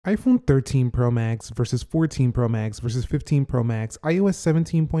iPhone 13 Pro Max versus 14 Pro Max versus 15 Pro Max, iOS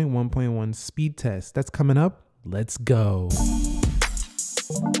 17.1.1 speed test. That's coming up. Let's go.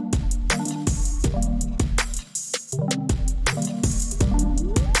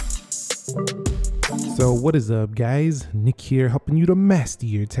 So what is up, guys? Nick here, helping you to master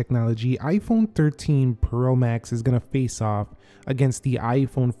your technology. iPhone 13 Pro Max is going to face off against the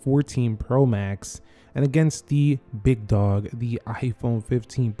iPhone 14 Pro Max and against the big dog, the iPhone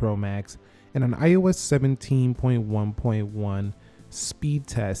 15 Pro Max, and an iOS 17.1.1 speed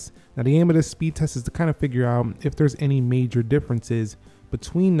test. Now, the aim of this speed test is to kind of figure out if there's any major differences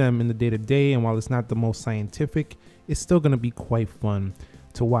between them in the day-to-day, and while it's not the most scientific, it's still going to be quite fun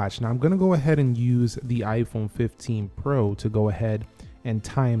to watch. Now, I'm going to go ahead and use the iPhone 15 Pro to go ahead and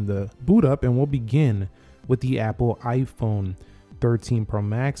time the boot up, and we'll begin with the Apple iPhone 13 Pro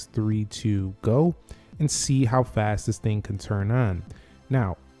Max. 3, 2, go, and see how fast this thing can turn on.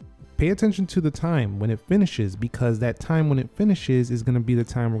 Now, pay attention to the time when it finishes, because that time when it finishes is going to be the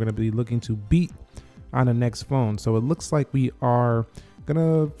time we're going to be looking to beat on the next phone. So it looks like we are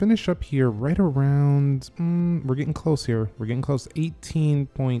gonna finish up here right around, we're getting close here. We're getting close, 18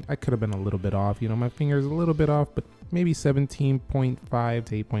 point, I could have been a little bit off, you know, my finger's a little bit off, but maybe 17.5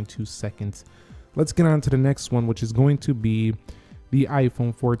 to 8.2 seconds. Let's get on to the next one, which is going to be the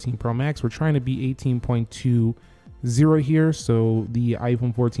iPhone 14 Pro Max. We're trying to be 18.20 here. So the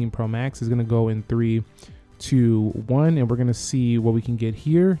iPhone 14 Pro Max is gonna go in 3, 2, 1, and we're gonna see what we can get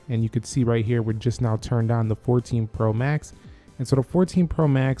here. And you could see right here, we're just now turned on the 14 Pro Max. And so the 14 Pro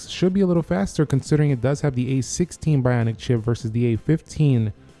Max should be a little faster, considering it does have the A16 Bionic chip versus the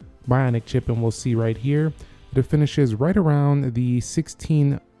A15 Bionic chip. And we'll see right here that it finishes right around the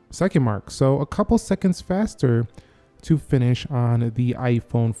 16-second mark. So a couple seconds faster to finish on the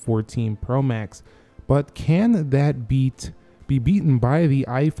iPhone 14 Pro Max. But can that be beaten by the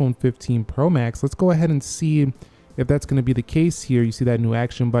iPhone 15 Pro Max? Let's go ahead and see if that's going to be the case here. You see that new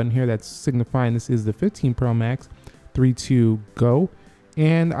action button here that's signifying this is the 15 Pro Max. 3, 2, go.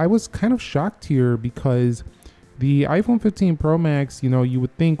 And I was kind of shocked here because the iPhone 15 Pro Max, you know, you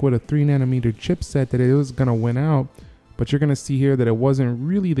would think with a 3nm chipset that it was going to win out, but you're going to see here that it wasn't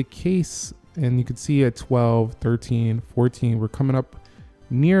really the case. And you can see at 12, 13, 14, we're coming up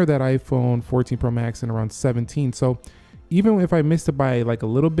near that iPhone 14 Pro Max and around 17. So even if I missed it by like a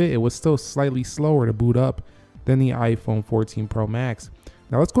little bit, it was still slightly slower to boot up than the iPhone 14 Pro Max.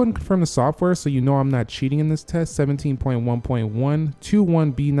 Now let's go ahead and confirm the software so you know I'm not cheating in this test. 17.1.1,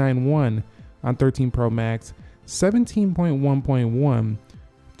 21B91 on 13 Pro Max, 17.1.1,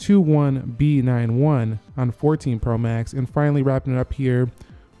 21B91 on 14 Pro Max, and finally wrapping it up here,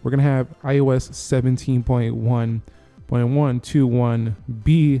 we're gonna have iOS 17.1.1,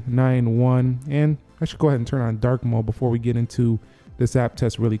 21B91, and I should go ahead and turn on dark mode before we get into this app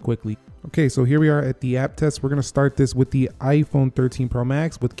test really quickly. Okay, so here we are at the app test. We're going to start this with the iPhone 13 Pro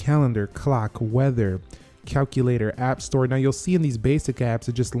Max with calendar, clock, weather, calculator, app store. Now you'll see in these basic apps,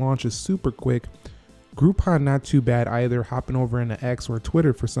 it just launches super quick. Groupon, not too bad either, hopping over into X or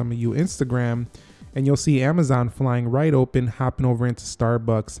Twitter for some of you, Instagram, and you'll see Amazon flying right open, hopping over into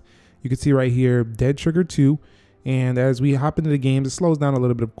Starbucks. You can see right here, Dead Trigger 2. And as we hop into the games, it slows down a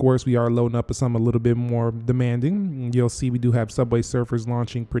little bit. Of course, we are loading up with some a little bit more demanding. You'll see we do have Subway Surfers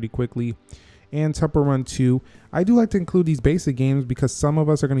launching pretty quickly, and Temple Run 2. I do like to include these basic games because some of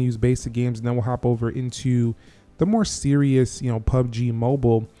us are going to use basic games, and then we'll hop over into the more serious, you know, PUBG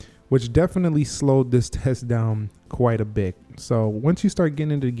Mobile, which definitely slowed this test down quite a bit. So once you start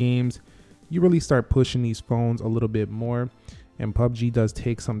getting into the games, you really start pushing these phones a little bit more. And PUBG does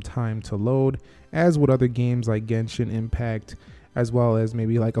take some time to load, as with other games like Genshin Impact, as well as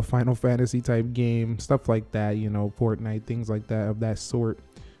maybe like a Final Fantasy type game, stuff like that, you know, Fortnite, things like that of that sort.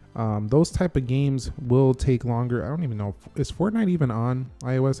 Those type of games will take longer. I don't even know, is Fortnite even on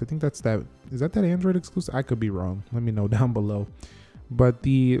iOS? I think that's that. Is that Android exclusive? I could be wrong. Let me know down below. But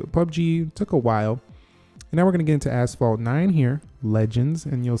the PUBG took a while. And now we're going to get into Asphalt 9 here, Legends,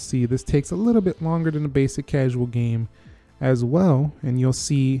 and you'll see this takes a little bit longer than a basic casual game as well, and you'll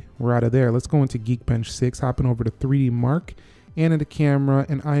see we're out of there. Let's go into Geekbench 6, hopping over to 3D Mark and into camera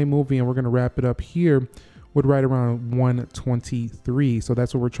and iMovie, and we're going to wrap it up here with right around 123. So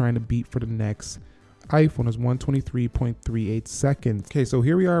that's what we're trying to beat for the next iPhone, is 123.38 seconds. Okay, so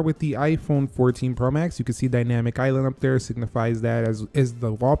here we are with the iPhone 14 Pro Max. You can see Dynamic Island up there, signifies that as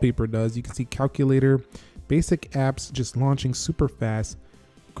the wallpaper does. You can see calculator, basic apps just launching super fast.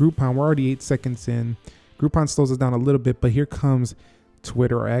 Groupon, we're already 8 seconds in. Groupon slows us down a little bit, but here comes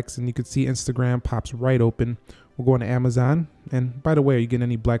Twitter or X, and you can see Instagram pops right open. We'll go into Amazon. And by the way, are you getting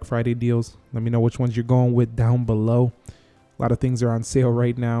any Black Friday deals? Let me know which ones you're going with down below. A lot of things are on sale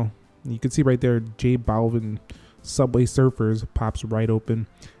right now. You can see right there, J Balvin Subway Surfers pops right open.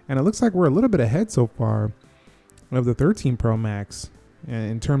 And it looks like we're a little bit ahead so far of the 13 Pro Max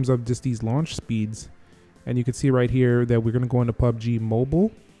in terms of just these launch speeds. And you can see right here that we're going to go into PUBG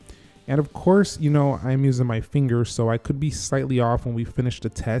Mobile. And of course, you know, I'm using my finger, so I could be slightly off when we finish the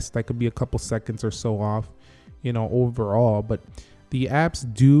test. I could be a couple seconds or so off, you know, overall. But the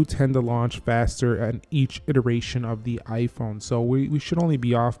apps do tend to launch faster at each iteration of the iPhone. So we should only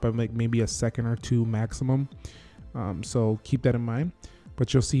be off by like maybe a second or two maximum. So keep that in mind.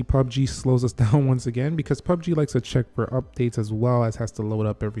 But you'll see PUBG slows us down once again because PUBG likes to check for updates as well as has to load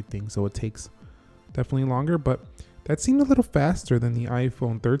up everything. So it takes definitely longer, but that seemed a little faster than the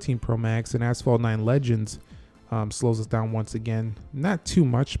iPhone 13 Pro Max, and Asphalt 9 Legends slows us down once again. Not too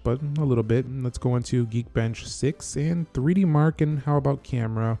much, but a little bit. Let's go into Geekbench 6 and 3D Mark, and how about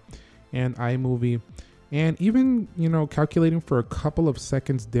camera and iMovie, and even, you know, calculating for a couple of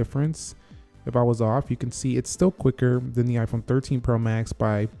seconds difference. If I was off, you can see it's still quicker than the iPhone 13 Pro Max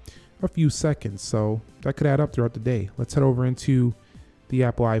by a few seconds. So that could add up throughout the day. Let's head over into the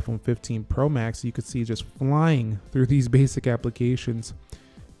Apple iPhone 15 Pro Max. You can see just flying through these basic applications.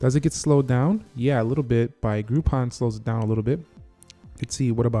 Does it get slowed down? Yeah, a little bit. By Groupon slows it down a little bit. You can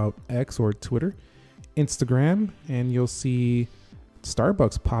see what about X or Twitter, Instagram, and you'll see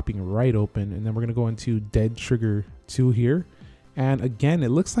Starbucks popping right open. And then we're gonna go into Dead Trigger 2 here. And again, it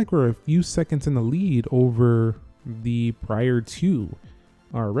looks like we're a few seconds in the lead over the prior two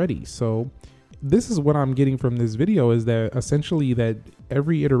already. So this is what I'm getting from this video, is that essentially that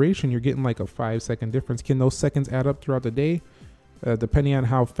every iteration you're getting like a 5-second difference. Can those seconds add up throughout the day? Depending on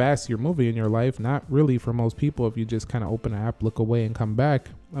how fast you're moving in your life, not really for most people. If you just kind of open an app, look away and come back,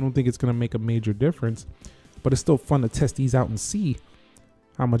 I don't think it's going to make a major difference, but it's still fun to test these out and see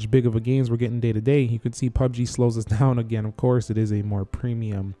how much big of a gains we're getting day to day. You can see PUBG slows us down again. Of course, it is a more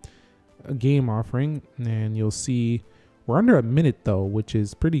premium game offering, and you'll see we're under a minute though, which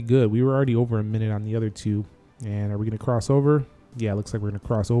is pretty good. We were already over a minute on the other two. And are we going to cross over? Yeah, it looks like we're going to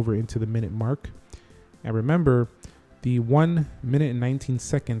cross over into the minute mark. And remember, the 1 minute and 19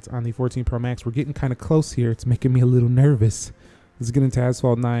 seconds on the 14 Pro Max, we're getting kind of close here. It's making me a little nervous. Let's get into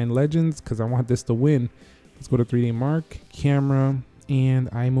Asphalt 9 Legends because I want this to win. Let's go to 3D Mark, camera, and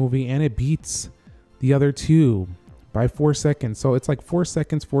iMovie, and it beats the other two by 4 seconds. So it's like 4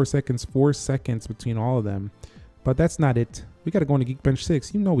 seconds, 4 seconds, 4 seconds between all of them. But that's not it. We got to go into Geekbench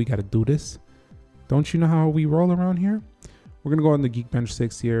 6. You know we got to do this. Don't you know how we roll around here? We're going to go into Geekbench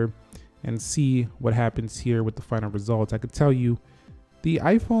 6 here and see what happens here with the final results. I could tell you the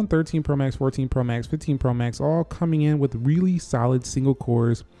iPhone 13 Pro Max, 14 Pro Max, 15 Pro Max, all coming in with really solid single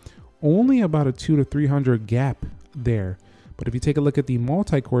cores. Only about a 200 to 300 gap there. But if you take a look at the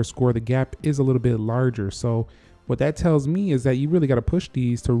multi-core score, the gap is a little bit larger. So what that tells me is that you really got to push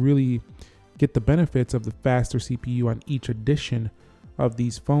these to really get the benefits of the faster CPU on each edition of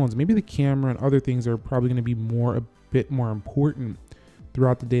these phones. Maybe the camera and other things are probably going to be a bit more important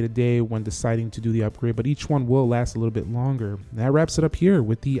throughout the day-to-day when deciding to do the upgrade, but each one will last a little bit longer. And that wraps it up here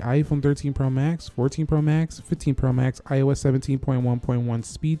with the iPhone 13 Pro Max, 14 Pro Max, 15 Pro Max, iOS 17.1.1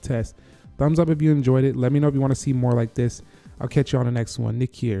 speed test. Thumbs up if you enjoyed it. Let me know if you want to see more like this. I'll catch you on the next one.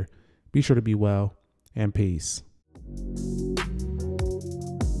 Nick here. Be sure to be well, and peace.